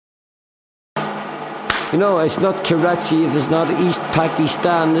You know, it's not Karachi, it is not East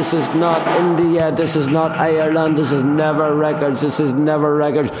Pakistan, this is not India, this is not Ireland, this is Never Records, this is Never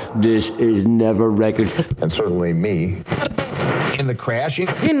Records, this is Never Records. And certainly me. In the crash.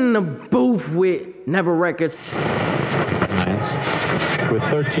 In the booth with Never Records. With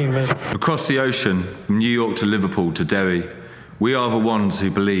 13 minutes. Across the ocean, from New York to Liverpool to Derry, we are the ones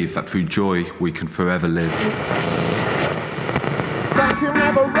who believe that through joy we can forever live. Thank you,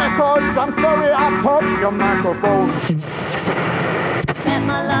 Never Records. I'm sorry I touched your microphone. Met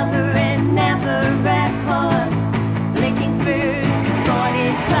my lover in Never Records, flicking through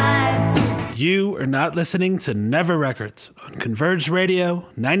 45. You are not listening to Never Records on Converge Radio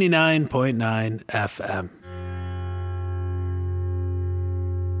 99.9 FM.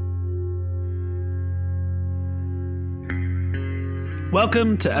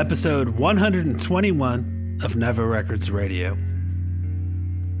 Welcome to episode 121 of Never Records Radio.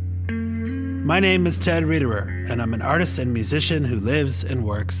 My name is Ted Riederer, and I'm an artist and musician who lives and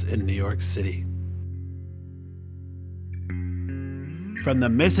works in New York City. From the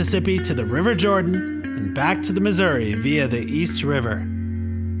Mississippi to the River Jordan and back to the Missouri via the East River,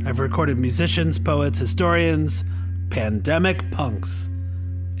 I've recorded musicians, poets, historians, pandemic punks,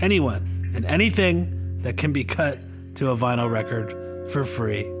 anyone and anything that can be cut to a vinyl record for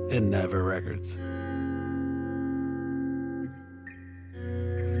free in Never Records.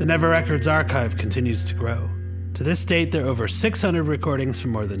 The Never Records archive continues to grow. To this date, there are over 600 recordings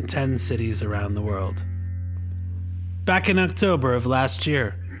from more than 10 cities around the world. Back in October of last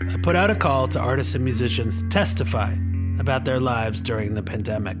year, I put out a call to artists and musicians to testify about their lives during the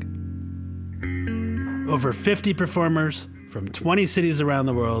pandemic. Over 50 performers from 20 cities around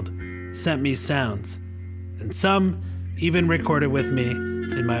the world sent me sounds, and some even recorded with me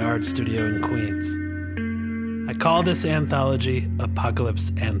in my art studio in Queens. I call this anthology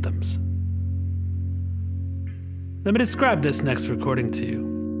Apocalypse Anthems. Let me describe this next recording to you.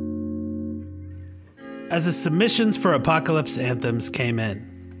 As the submissions for Apocalypse Anthems came in,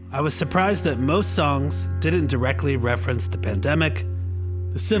 I was surprised that most songs didn't directly reference the pandemic,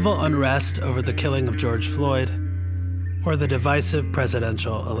 the civil unrest over the killing of George Floyd, or the divisive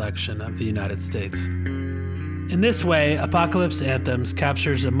presidential election of the United States. In this way, Apocalypse Anthems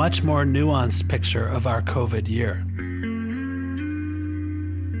captures a much more nuanced picture of our COVID year.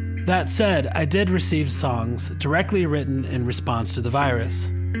 That said, I did receive songs directly written in response to the virus,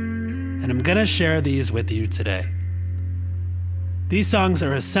 and I'm going to share these with you today. These songs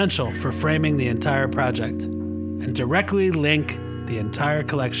are essential for framing the entire project and directly link the entire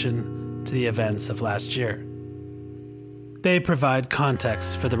collection to the events of last year. They provide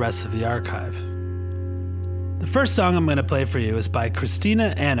context for the rest of the archive. The first song I'm going to play for you is by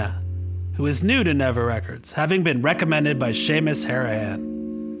Christina Anna, who is new to Never Records, having been recommended by Seamus Harahan.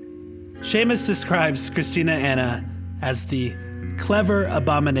 Seamus describes Christina Anna as the clever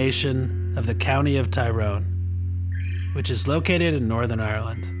abomination of the county of Tyrone, which is located in Northern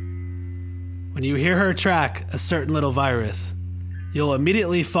Ireland. When you hear her track, A Certain Little Virus, you'll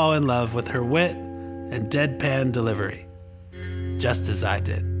immediately fall in love with her wit and deadpan delivery, just as I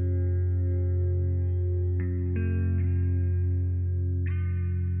did.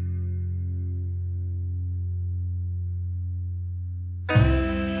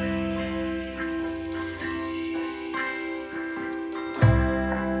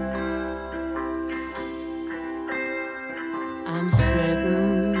 I'm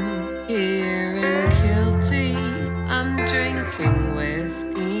sitting here in Kilty, I'm drinking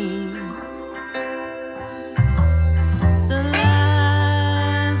whiskey. The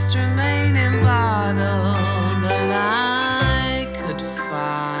light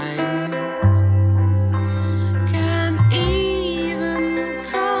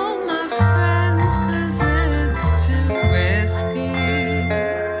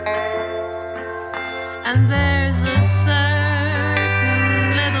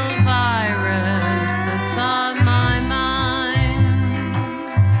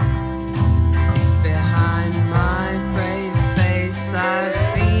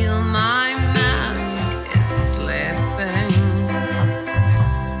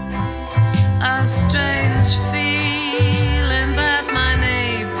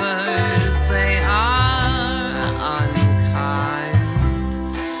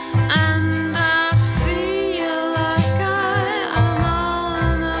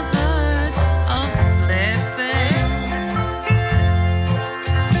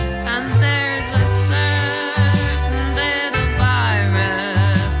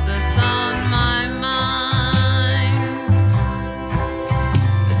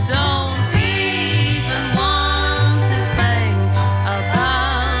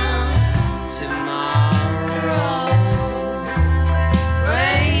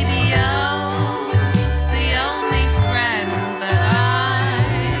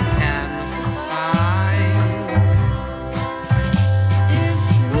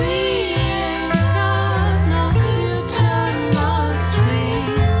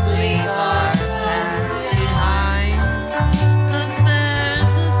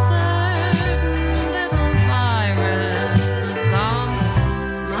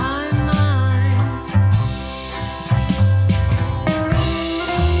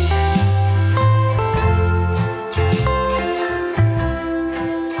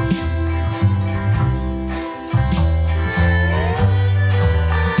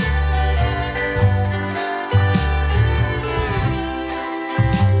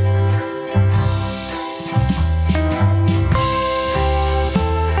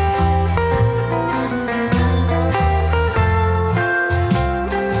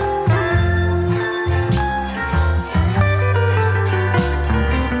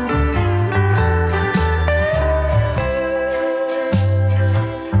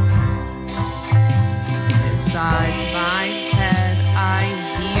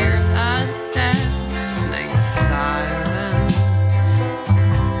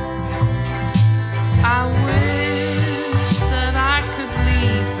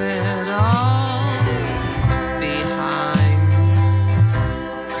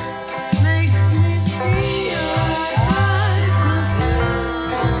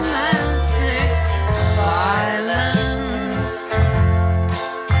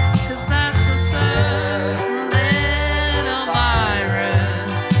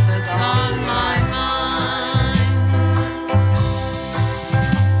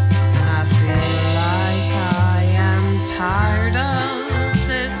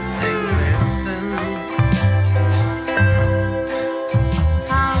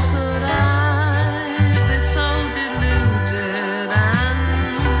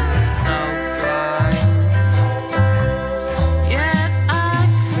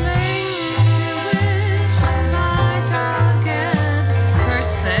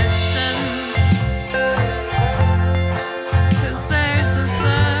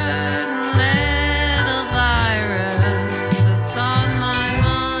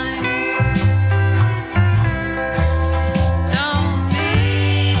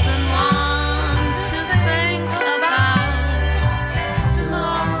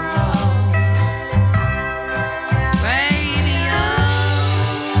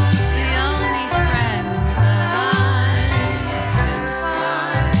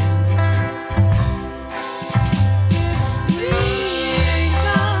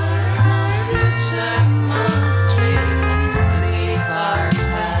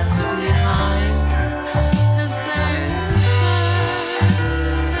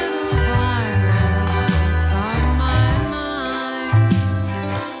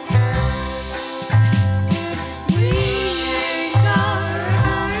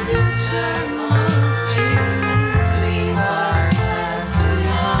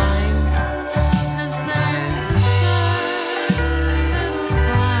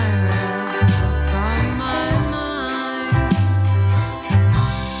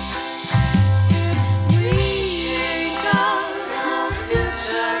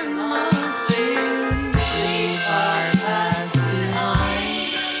future must we leave our past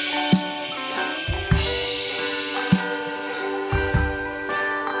behind.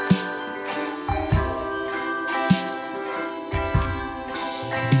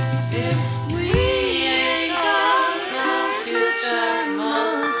 If we ain't got no future,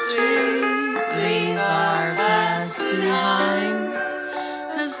 must we leave our past behind?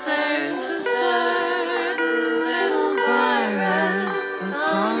 'Cause there's a certain little virus that's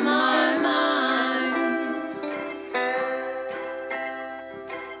on my mind.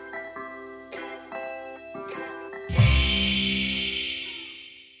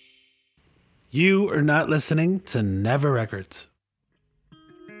 You are not listening to Never Records.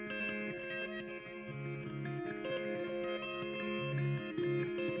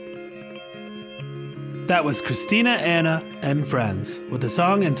 That was Christina Anna and Friends with a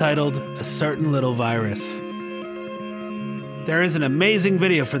song entitled A Certain Little Virus. There is an amazing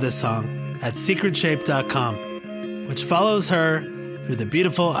video for this song at secretshape.com, which follows her through the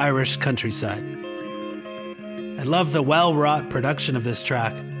beautiful Irish countryside. I love the well-wrought production of this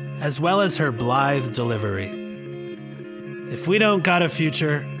track, as well as her blithe delivery. If we don't got a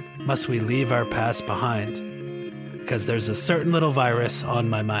future, must we leave our past behind? Because there's a certain little virus on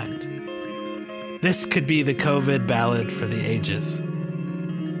my mind. This could be the COVID ballad for the ages.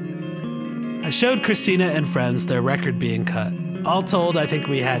 I showed Christina and Friends their record being cut. All told, I think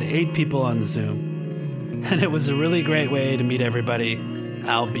we had 8 people on Zoom. And it was a really great way to meet everybody,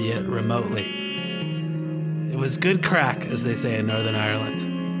 albeit remotely. It was good crack, as they say in Northern Ireland.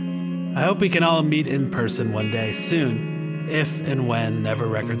 I hope we can all meet in person one day soon, if and when Never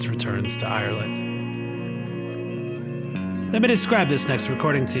Records returns to Ireland. Let me describe this next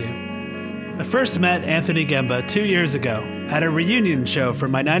recording to you. I first met Anthony Gemba 2 years ago at a reunion show for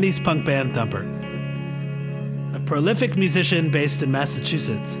my 90s punk band Thumper. A prolific musician based in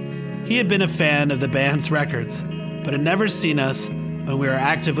Massachusetts, he had been a fan of the band's records, but had never seen us when we were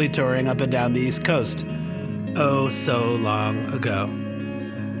actively touring up and down the East Coast, oh so long ago.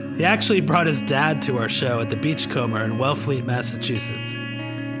 He actually brought his dad to our show at the Beachcomber in Wellfleet, Massachusetts,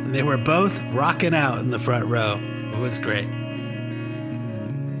 and they were both rocking out in the front row. It was great.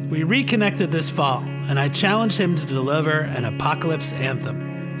 We reconnected this fall, and I challenged him to deliver an apocalypse anthem.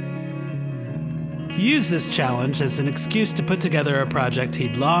 He used this challenge as an excuse to put together a project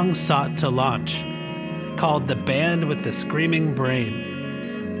he'd long sought to launch, called The Band with the Screaming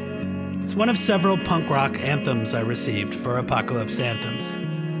Brain. It's one of several punk rock anthems I received for Apocalypse Anthems.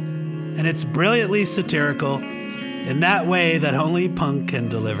 And it's brilliantly satirical in that way that only punk can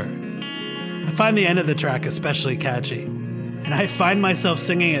deliver. I find the end of the track especially catchy, and I find myself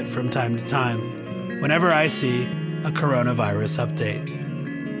singing it from time to time whenever I see a coronavirus update.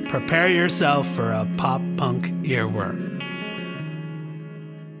 Prepare yourself for a pop-punk earworm.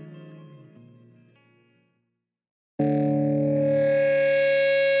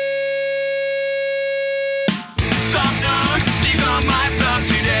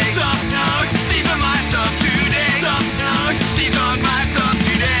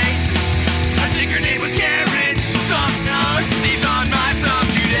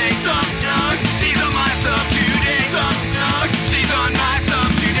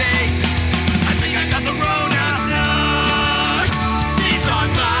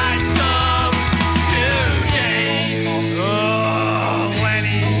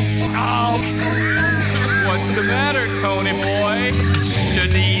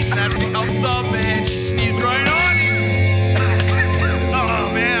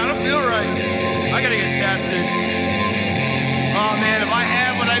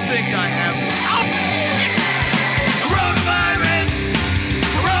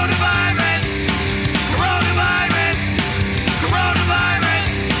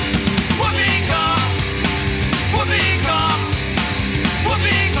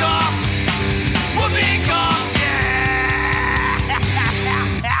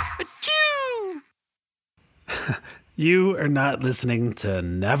 You are not listening to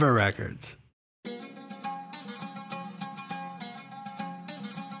Never Records.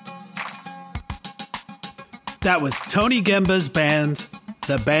 That was Tony Gemba's band,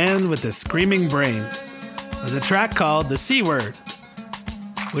 The Band with the Screaming Brain, with a track called The C Word,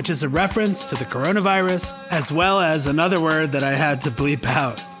 which is a reference to the coronavirus, as well as another word that I had to bleep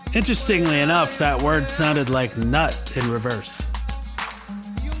out. Interestingly enough, that word sounded like nut in reverse.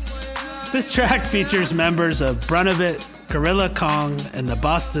 This track features members of Brunavit, Gorilla Kong, and the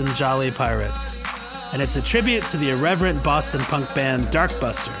Boston Jolly Pirates, and it's a tribute to the irreverent Boston punk band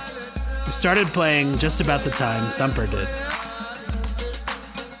Darkbuster, who started playing just about the time Thumper did.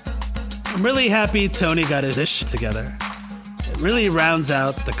 I'm really happy Tony got his shit together. It really rounds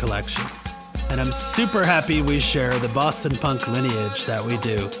out the collection. And I'm super happy we share the Boston punk lineage that we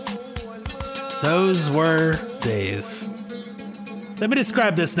do. Those were days. Let me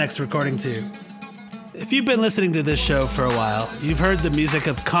describe this next recording to you. If you've been listening to this show for a while, you've heard the music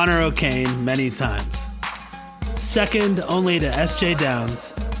of Conor O'Kane many times. Second only to S.J.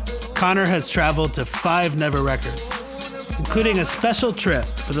 Downs, Conor has traveled to 5 Never Records, including a special trip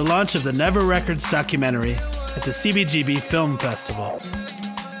for the launch of the Never Records documentary at the CBGB Film Festival.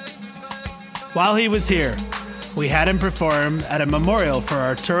 While he was here, we had him perform at a memorial for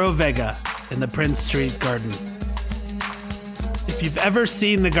Arturo Vega in the Prince Street Garden. If you've ever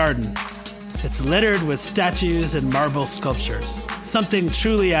seen the garden, it's littered with statues and marble sculptures, something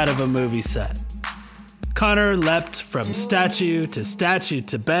truly out of a movie set. Conor leapt from statue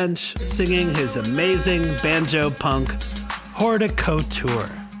to bench, singing his amazing banjo punk Horticulture.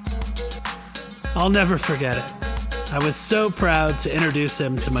 I'll never forget it. I was so proud to introduce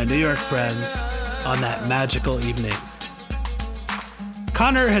him to my New York friends on that magical evening.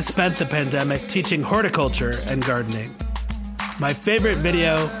 Conor has spent the pandemic teaching horticulture and gardening. My favorite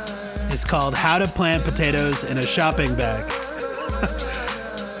video is called How to Plant Potatoes in a Shopping Bag.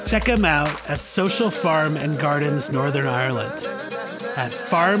 Check him out at Social Farm and Gardens Northern Ireland at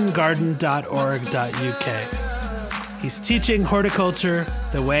farmgarden.org.uk. He's teaching horticulture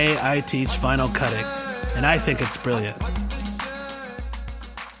the way I teach vinyl cutting, and I think it's brilliant.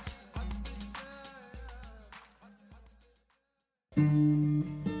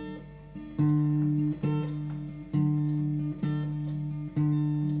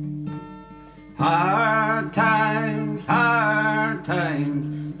 Hard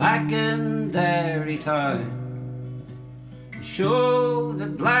times, back in Derry town. Show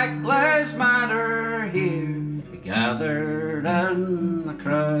that Black Lives Matter here, we gathered in the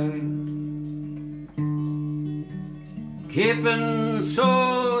crowd. Keeping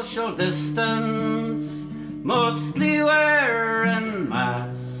social distance, mostly wearing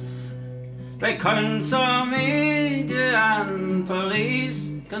masks. By council, media and police,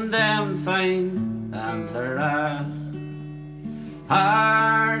 condemned, fined and harassed.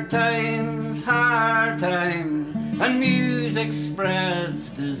 Hard times, and music spreads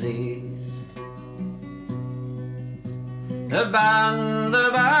disease. The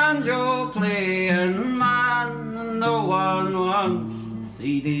banjo playing, man, no one wants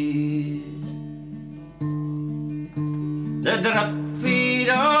CDs. The drip feed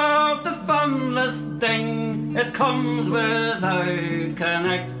of the funless thing, it comes without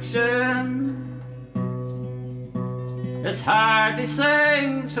connection. It's hard to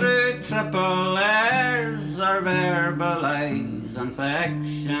sing through triple R's or verbalize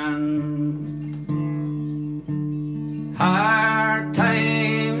infection. Hard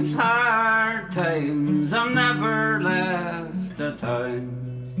times, I'm never left the town.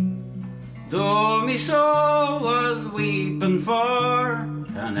 Though me soul was weeping for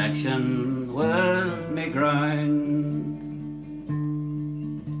connection with me ground.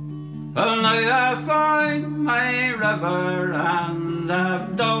 Well, now I've found my river and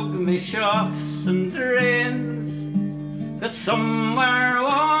I've dug me shafts and drains. But somewhere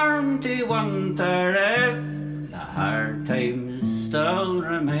warm to winter if the hard times still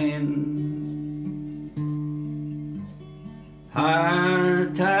remain.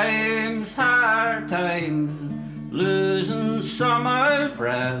 Hard times, losing some old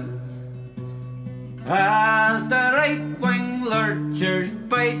friends. As the right-wing lurchers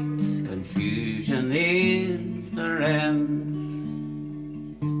bite, confusion aids their ends.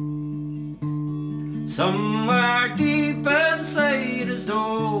 Somewhere deep inside as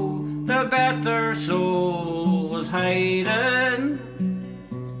though the better soul was hiding,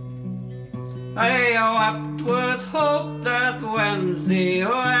 I wept with hope that Wednesday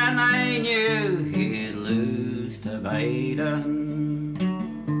when I knew he'd lose to Biden.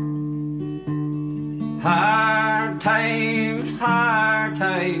 Hard times,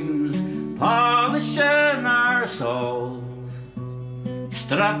 polishing our souls.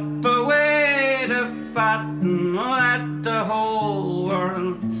 Strip away the fat and let the whole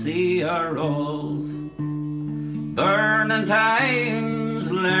world see our roles. Burning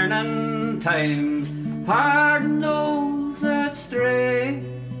times, learning times, hard nose that stray.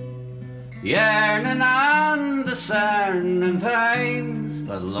 Yearning and discerning times,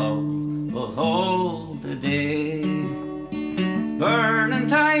 but love will hold the day. Burning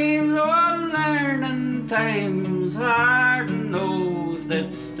times, unlearning times, hard nose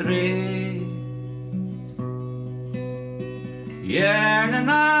that stray. Yearning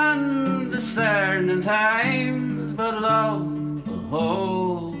and discerning times, but love will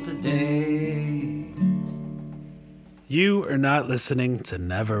hold the day. You are not listening to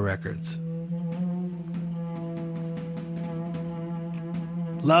Never Records.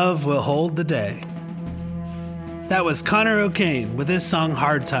 Love Will Hold the Day. That was Connor O'Kane with his song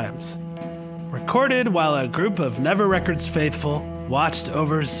Hard Times, recorded while a group of Never Records faithful watched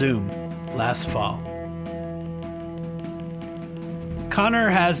over Zoom last fall. Connor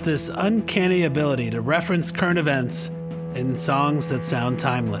has this uncanny ability to reference current events in songs that sound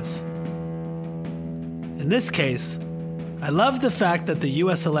timeless. In this case, I love the fact that the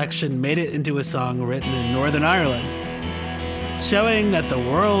US election made it into a song written in Northern Ireland, showing that the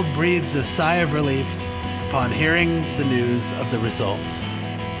world breathed a sigh of relief upon hearing the news of the results.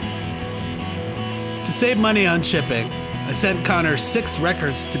 To save money on shipping, I sent Connor 6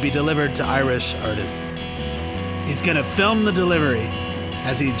 records to be delivered to Irish artists. He's gonna film the delivery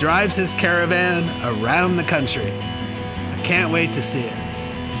as he drives his caravan around the country. I can't wait to see it.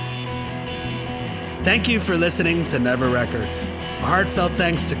 Thank you for listening to Never Records. A heartfelt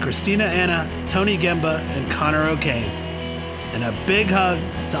thanks to Christina Anna, Tony Gemba, and Connor O'Kane. And a big hug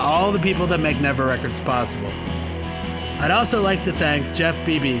to all the people that make Never Records possible. I'd also like to thank Jeff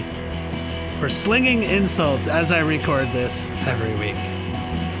Beebe for slinging insults as I record this every week.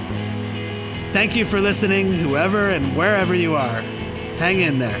 Thank you for listening, whoever and wherever you are. Hang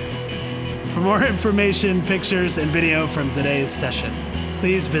in there. For more information, pictures, and video from today's session,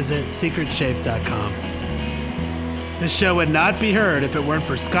 please visit secretshape.com. This show would not be heard if it weren't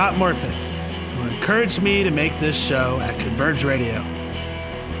for Scott Morfitt, who encouraged me to make this show at Converge Radio,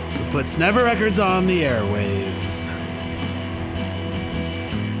 who puts Never Records on the airwaves.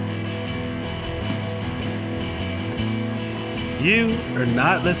 You are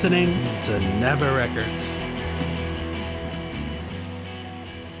not listening to Never Records.